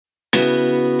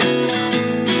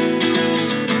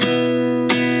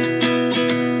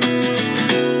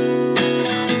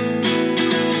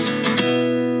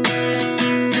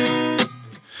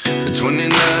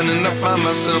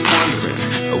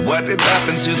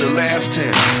to the last 10.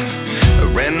 I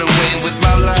ran away with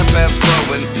my life, fast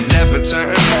forward, never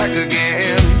turn back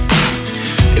again.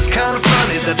 It's kind of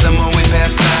funny that the more we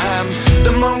pass time,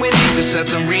 the more we need to set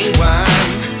them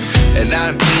rewind. And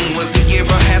 19 was the year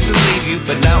I had to leave you,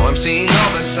 but now I'm seeing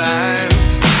all the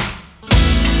signs.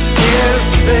 Is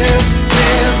this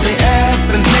really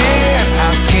happening?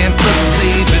 I can't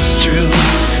believe it's true.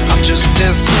 I'm just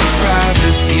as surprised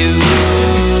as you.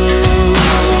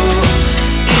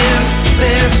 Is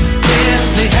this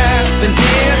really happening?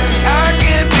 I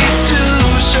can't be too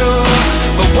sure,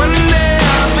 but one day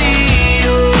I'll be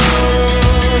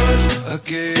yours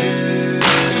again.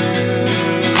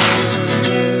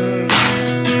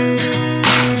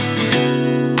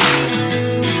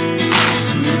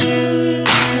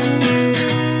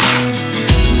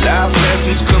 Life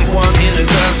lessons come one in a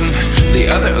dozen, the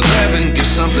other 11 give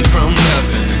something from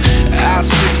nothing. I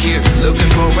sit here looking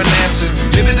for an answer.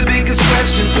 Maybe the biggest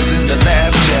question was in the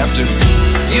last chapter.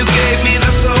 You gave me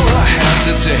the soul I have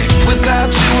today.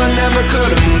 Without you I never could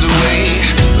have moved away,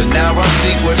 but now I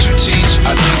see what you teach.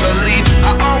 I do believe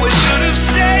I always should have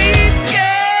stayed.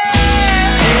 Yeah.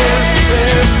 Is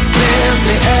this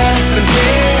really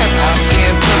happening? I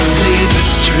can't believe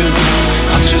it's true.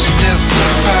 I'm just as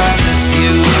surprised as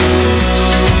you.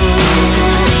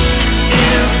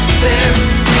 Is this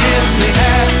really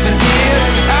happening?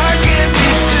 I can't be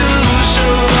too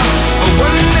sure, but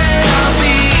one day I'll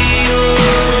be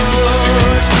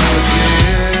yours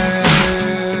again.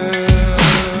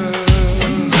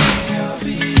 One day I'll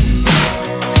be yours.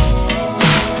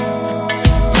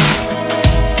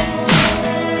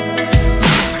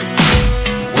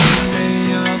 One day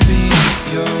I'll be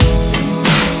yours.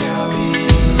 I'll be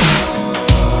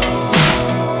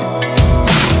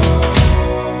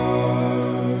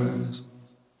yours.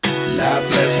 Life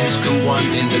lessons come one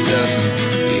in a dozen,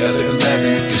 the other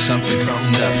 11 give something from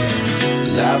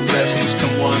nothing. Life lessons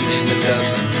come one in a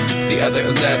dozen, the other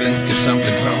 11 give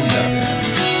something from nothing.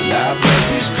 Life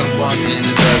lessons come one in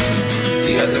a dozen,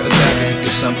 the other 11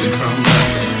 give something from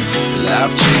nothing.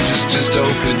 Life changes just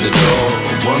open the door.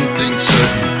 One thing's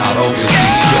certain, I'll always